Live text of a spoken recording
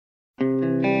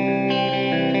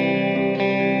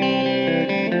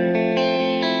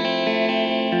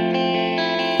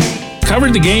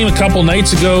Covered the game a couple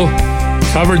nights ago,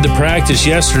 covered the practice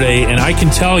yesterday, and I can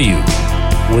tell you,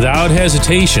 without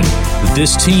hesitation, that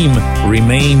this team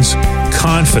remains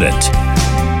confident.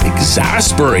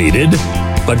 Exasperated,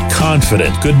 but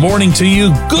confident. Good morning to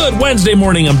you. Good Wednesday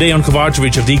morning. I'm Dejan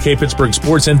Kovacevic of DK Pittsburgh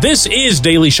Sports, and this is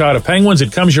Daily Shot of Penguins.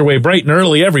 It comes your way bright and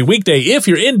early every weekday if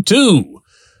you're into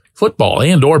football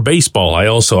and or baseball. I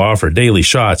also offer daily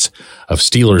shots of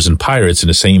Steelers and Pirates in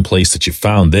the same place that you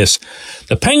found this.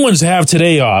 The Penguins have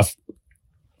today off.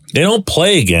 They don't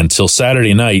play again till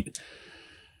Saturday night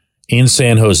in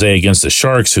San Jose against the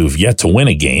Sharks, who've yet to win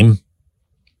a game.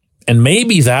 And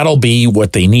maybe that'll be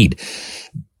what they need.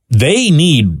 They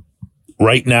need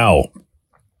right now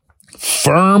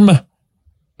firm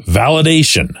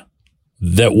validation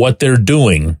that what they're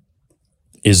doing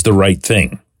is the right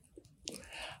thing.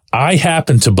 I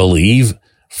happen to believe,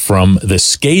 from the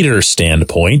skater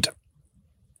standpoint,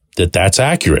 that that's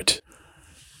accurate.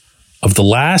 Of the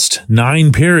last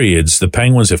 9 periods the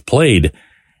Penguins have played,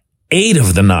 8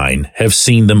 of the 9 have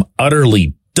seen them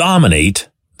utterly dominate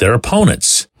their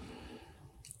opponents.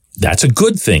 That's a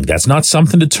good thing. That's not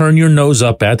something to turn your nose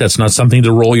up at. That's not something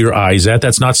to roll your eyes at.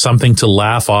 That's not something to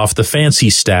laugh off the fancy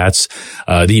stats,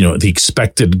 the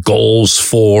expected goals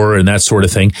for and that sort of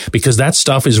thing, because that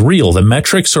stuff is real. The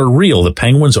metrics are real. The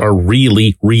Penguins are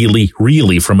really, really,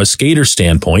 really, from a skater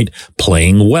standpoint,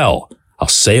 playing well. I'll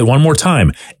say it one more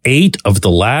time. 8 of the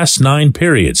last 9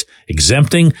 periods,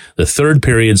 exempting the 3rd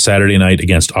period Saturday night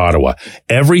against Ottawa.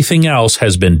 Everything else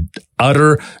has been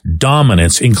utter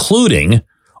dominance, including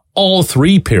all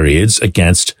 3 periods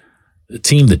against the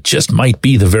team that just might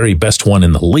be the very best one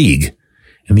in the league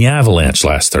in the Avalanche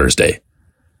last Thursday.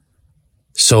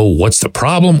 So what's the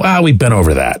problem? Well, we've been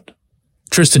over that.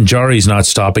 Tristan Jarry's not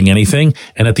stopping anything.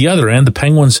 And at the other end, the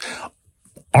Penguins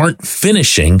aren't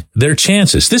finishing their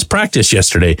chances. This practice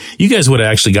yesterday, you guys would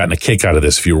have actually gotten a kick out of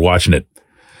this if you were watching it.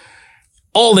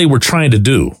 All they were trying to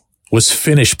do was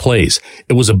finish plays.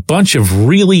 It was a bunch of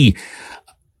really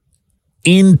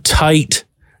in-tight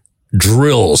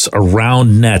drills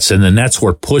around nets, and the nets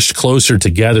were pushed closer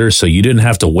together so you didn't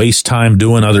have to waste time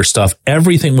doing other stuff.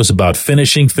 Everything was about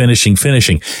finishing.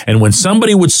 And when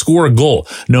somebody would score a goal,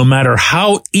 no matter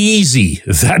how easy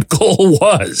that goal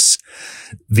was,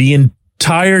 the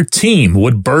entire team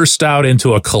would burst out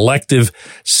into a collective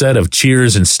set of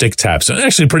cheers and stick taps. It's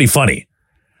actually pretty funny.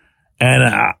 And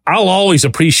I'll always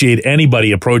appreciate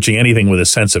anybody approaching anything with a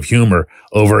sense of humor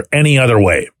over any other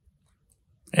way.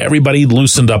 Everybody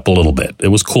loosened up a little bit. It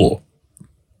was cool.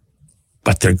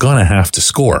 But they're going to have to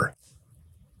score,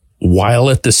 while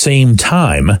at the same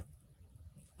time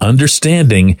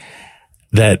understanding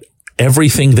that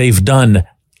everything they've done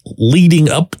leading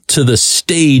up to the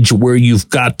stage where you've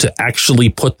got to actually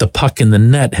put the puck in the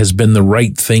net has been the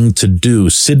right thing to do.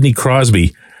 Sidney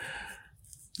Crosby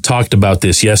talked about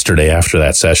this yesterday after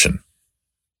that session.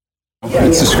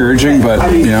 It's discouraging, but, I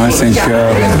think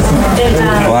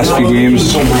the last few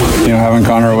games, haven't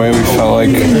gone our way. We felt like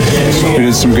we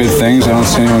did some good things. I don't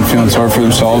see anyone feeling sorry for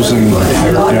themselves, and,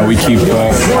 we keep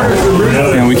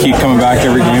coming back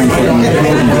every game, putting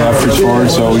the efforts forward,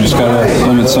 so we just got to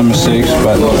limit some mistakes,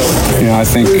 but, I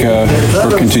think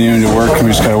we're continuing to work, and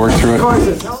we just got to work through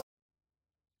it.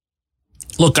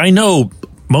 Look, I know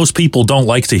most people don't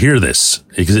like to hear this,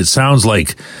 because it sounds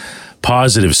like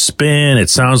positive spin. It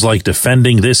sounds like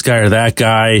defending this guy or that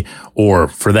guy, or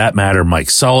for that matter, Mike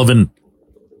Sullivan.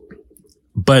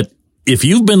 But if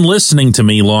you've been listening to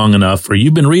me long enough, or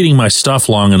you've been reading my stuff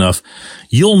long enough,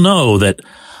 you'll know that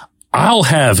I'll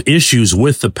have issues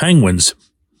with the Penguins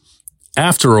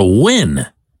after a win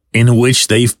in which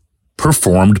they've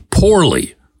performed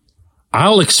poorly.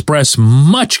 I'll express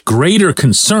much greater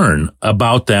concern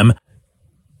about them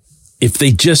if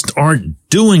they just aren't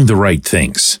doing the right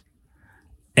things.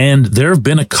 And there have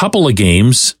been a couple of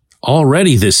games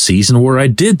already this season where I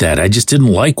did that. I just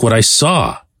didn't like what I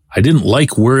saw. I didn't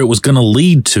like where it was going to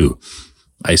lead to.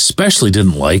 I especially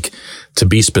didn't like, to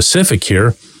be specific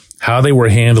here, how they were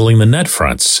handling the net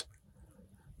fronts,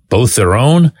 both their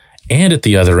own and at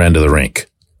the other end of the rink.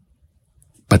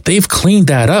 But they've cleaned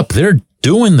that up. They're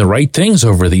doing the right things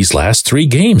over these last 3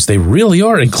 games. They really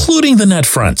are, including the net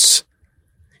fronts.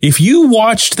 If you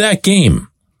watched that game,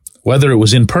 whether it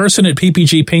was in person at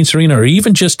PPG Paints Arena or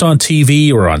even just on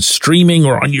TV or on streaming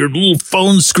or on your little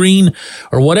phone screen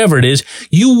or whatever it is,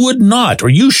 you would not, or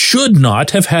you should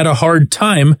not, have had a hard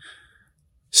time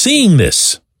seeing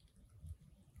this.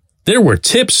 There were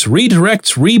tips,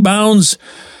 redirects, rebounds,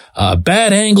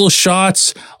 bad angle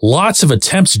shots, lots of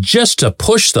attempts just to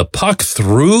push the puck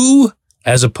through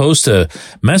as opposed to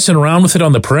messing around with it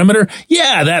on the perimeter.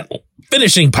 Yeah, that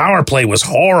finishing power play was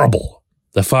horrible.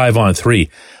 the 5-on-3.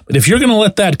 But if you're going to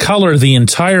let that color the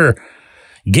entire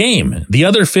game, the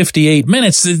other 58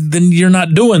 minutes, then you're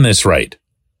not doing this right.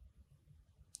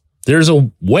 There's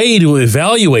a way to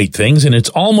evaluate things, and it's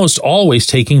almost always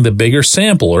taking the bigger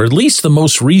sample, or at least the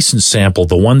most recent sample,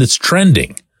 the one that's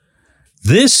trending.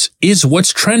 This is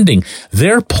what's trending.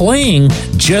 They're playing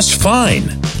just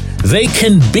fine. They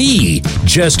can be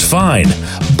just fine,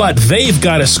 but they've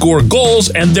got to score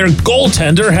goals, and their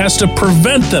goaltender has to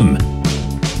prevent them.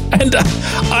 And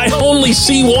I only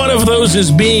see one of those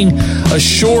as being a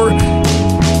sure,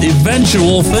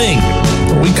 eventual thing.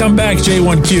 When we come back,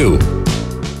 J1Q.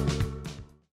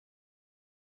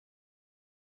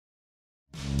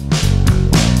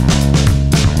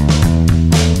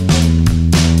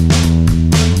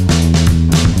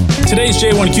 Today's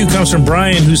J1Q comes from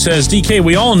Brian, who says, DK,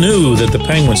 we all knew that the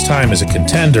Penguins' time as a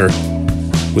contender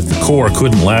with the core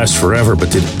couldn't last forever, but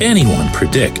did anyone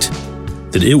predict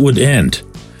that it would end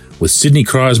with Sidney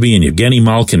Crosby and Evgeny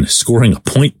Malkin scoring a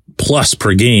point plus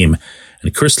per game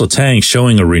and Chris Letang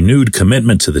showing a renewed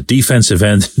commitment to the defensive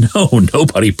end? No,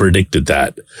 nobody predicted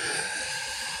that.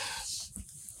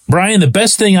 Brian, the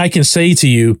best thing I can say to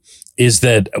you is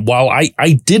that while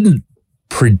I didn't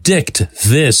predict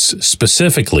this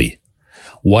specifically,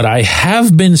 what I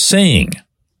have been saying,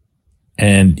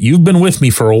 and you've been with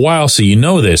me for a while, so you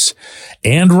know this,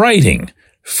 and writing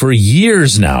for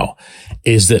years now,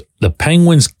 is that the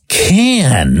Penguins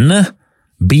can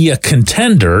be a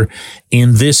contender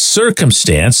in this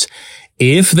circumstance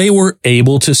if they were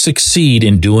able to succeed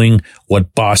in doing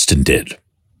what Boston did.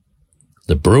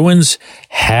 The Bruins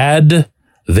had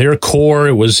their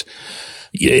core.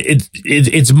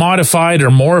 It's modified or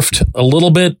morphed a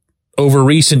little bit over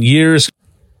recent years.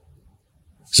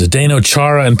 Zdeno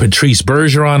Chara and Patrice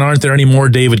Bergeron aren't there anymore.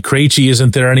 David Krejci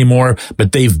isn't there anymore,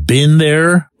 but they've been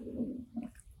there.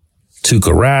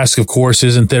 Tuukka Rask, of course,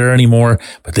 isn't there anymore,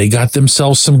 but they got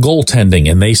themselves some goaltending,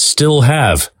 and they still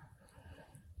have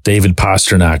David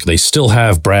Pastrnak. They still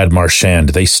have Brad Marchand.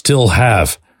 They still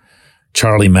have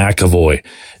Charlie McAvoy.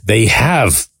 They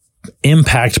have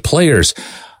impact players,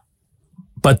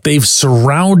 but they've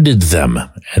surrounded them,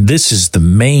 and this is the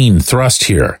main thrust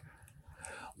here,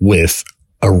 with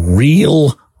a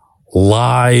real,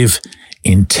 live,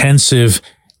 intensive,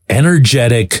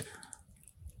 energetic,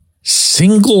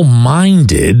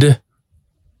 single-minded,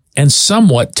 and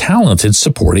somewhat talented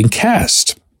supporting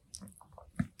cast.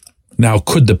 Now,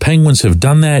 could the Penguins have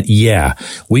done that? Yeah.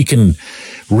 We can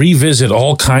revisit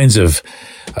all kinds of,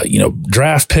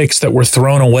 draft picks that were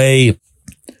thrown away,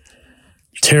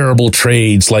 terrible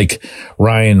trades like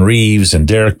Ryan Reeves and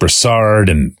Derek Brassard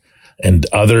and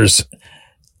others.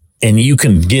 And you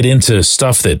can get into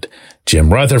stuff that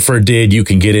Jim Rutherford did. You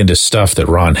can get into stuff that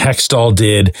Ron Hextall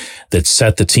did that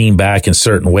set the team back in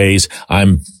certain ways.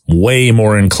 I'm way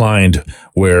more inclined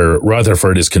where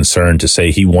Rutherford is concerned to say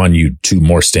he won you 2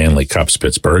 more Stanley Cups,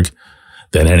 Pittsburgh,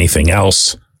 than anything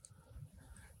else.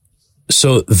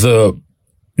 So the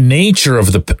nature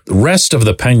of the rest of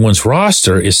the Penguins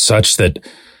roster is such that,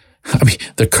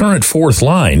 the current fourth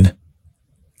line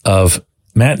of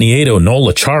Matt Nieto,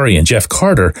 Noel Acciari, and Jeff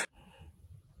Carter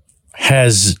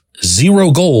has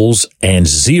 0 goals and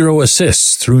 0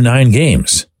 assists through 9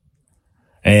 games.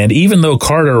 And even though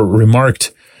Carter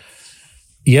remarked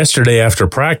yesterday after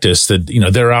practice that,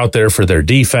 they're out there for their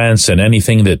defense and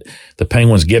anything that the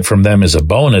Penguins get from them is a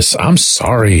bonus, I'm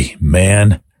sorry,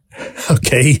 man.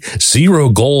 Okay, 0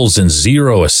 goals and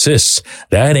 0 assists.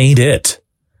 That ain't it.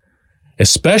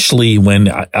 Especially when,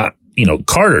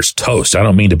 Carter's toast. I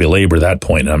don't mean to belabor that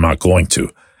point, and I'm not going to.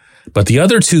 But the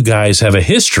other 2 guys have a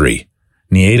history,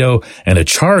 Nieto and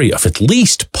Acciari, of at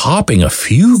least popping a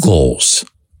few goals.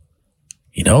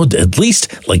 At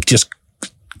least just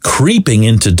creeping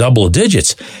into double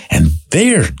digits. And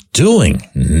they're doing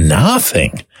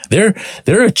nothing.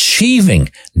 They're achieving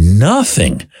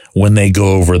nothing when they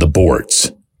go over the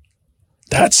boards.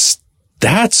 That's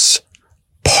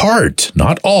part,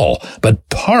 not all, but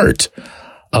part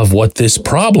of what this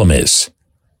problem is.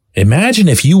 Imagine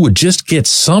if you would just get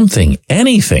something,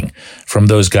 anything from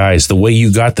those guys, the way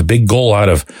you got the big goal out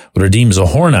of Radim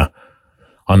Zohorna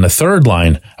on the third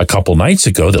line a couple nights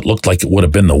ago that looked like it would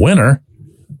have been the winner.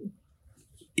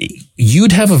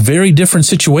 You'd have a very different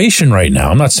situation right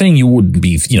now. I'm not saying you would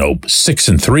be,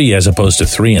 6-3 as opposed to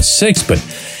 3-6,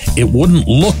 but it wouldn't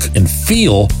look and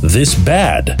feel this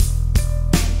bad.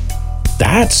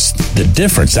 That's the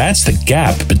difference. That's the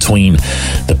gap between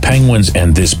the Penguins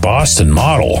and this Boston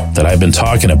model that I've been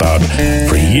talking about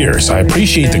for years. I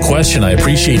appreciate the question. I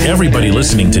appreciate everybody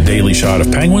listening to Daily Shot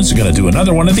of Penguins. We're going to do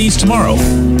another one of these tomorrow.